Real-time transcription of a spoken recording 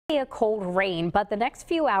A cold rain, but the next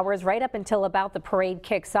few hours right up until about the parade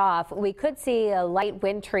kicks off, we could see a light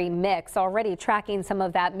wintry mix. Already tracking some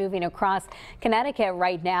of that moving across Connecticut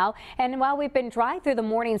right now. And while we've been dry through the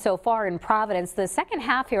morning so far in Providence, the second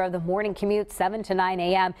half here of the morning commute, 7 to 9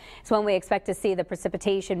 a.m. is when we expect to see the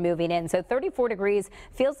precipitation moving in. So 34 degrees,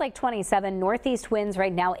 feels like 27. Northeast winds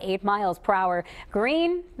right now 8 miles per hour.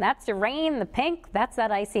 Green, that's the rain. The pink, that's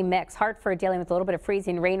that icy mix. Hartford dealing with a little bit of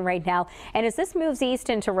freezing rain right now. And as this moves east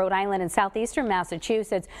into Rhode Island and southeastern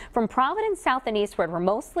Massachusetts, from Providence south and eastward, we're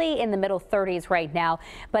mostly in the middle 30s right now,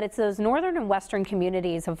 but it's those northern and western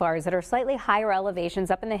communities of ours that are slightly higher elevations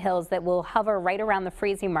up in the hills that will hover right around the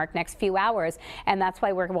freezing mark next few hours, and that's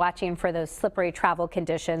why we're watching for those slippery travel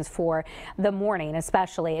conditions for the morning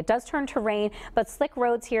especially. It does turn to rain, but slick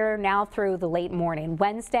roads here now through the late morning.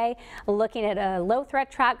 Wednesday, looking at a low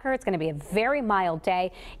threat tracker, it's going to be a very mild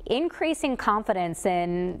day, increasing confidence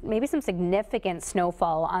in maybe some significant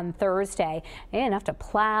snowfall on Thursday. Enough to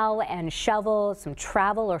plow and shovel, some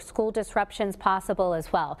travel or school disruptions possible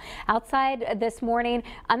as well. Outside this morning,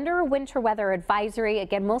 under winter weather advisory,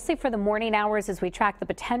 again, mostly for the morning hours as we track the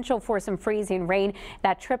potential for some freezing rain.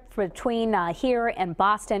 That trip between here and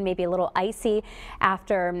Boston may be a little icy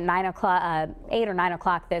after 9 o'clock, 8 or 9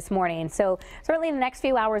 o'clock this morning. So certainly in the next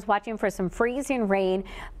few hours, watching for some freezing rain.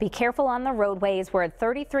 Be careful on the roadways. We're at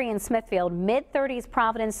 33 in Smithfield, mid 30s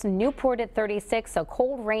Providence, Newport at 36. So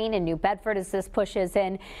cold rain in New Bedford as this pushes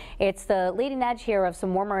in. It's the leading edge here of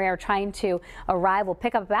some warmer air trying to arrive. We'll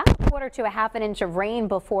pick up about a quarter to a half an inch of rain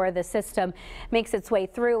before the system makes its way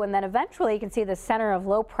through, and then eventually you can see the center of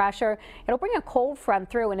low pressure. It'll bring a cold front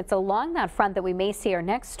through, and it's along that front that we may see our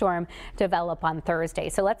next storm develop on Thursday.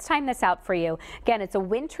 So let's time this out for you. Again, it's a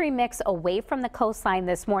wintry mix away from the coastline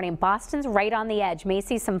this morning. Boston's right on the edge. May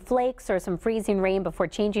see some flakes or some freezing rain before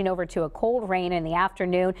changing over to a cold rain in the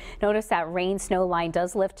afternoon. Notice that rain snow line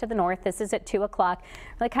does lift to the north. This is at 2 o'clock.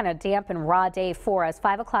 Really kind of damp and raw day for us.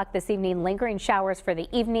 5 o'clock this evening, lingering showers for the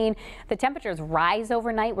evening. The temperatures rise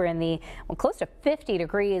overnight. We're in the close to 50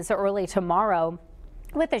 degrees early tomorrow,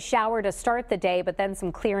 with a shower to start the day, but then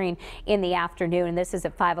some clearing in the afternoon. And this is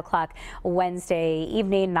at 5 o'clock Wednesday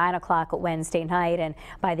evening, 9 o'clock Wednesday night. And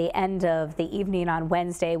by the end of the evening on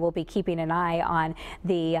Wednesday, we'll be keeping an eye on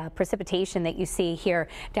the precipitation that you see here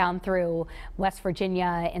down through West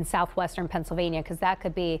Virginia and southwestern Pennsylvania, because that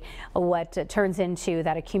could be what turns into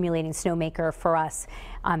that accumulating snowmaker for us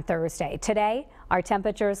on Thursday. Today, our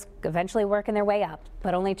temperatures eventually working their way up,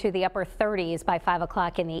 but only to the upper 30s by 5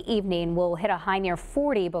 o'clock in the evening. We'll hit a high near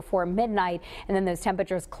 40 before midnight, and then those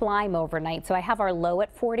temperatures climb overnight. So I have our low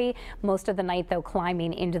at 40, most of the night though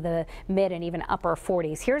climbing into the mid and even upper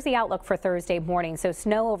 40s. Here's the outlook for Thursday morning. So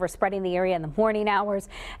snow overspreading the area in the morning hours.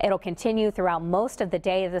 It'll continue throughout most of the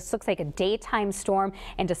day. This looks like a daytime storm,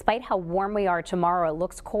 and despite how warm we are tomorrow, it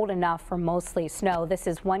looks cold enough for mostly snow. This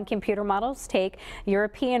is one computer model's take,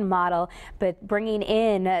 European model, but bringing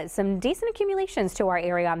in some decent accumulations to our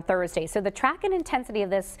area on Thursday. So the track and intensity of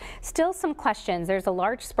this, still some questions. There's a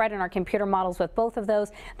large spread in our computer models with both of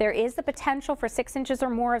those. There is the potential for 6 inches or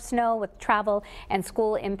more of snow with travel and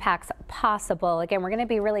school impacts possible. Again, we're going to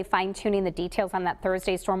be really fine tuning the details on that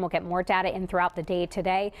Thursday storm. We'll get more data in throughout the day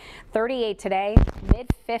today. 38 today, mid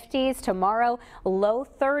 50s tomorrow, low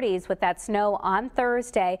 30s with that snow on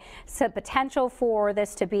Thursday. So potential for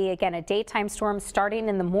this to be, again, a daytime storm starting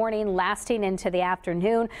in the morning, lasting into the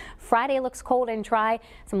afternoon. Friday looks cold and dry.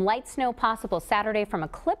 Some light snow possible Saturday from a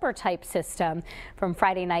clipper type system from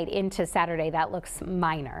Friday night into Saturday. That looks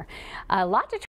minor. A lot to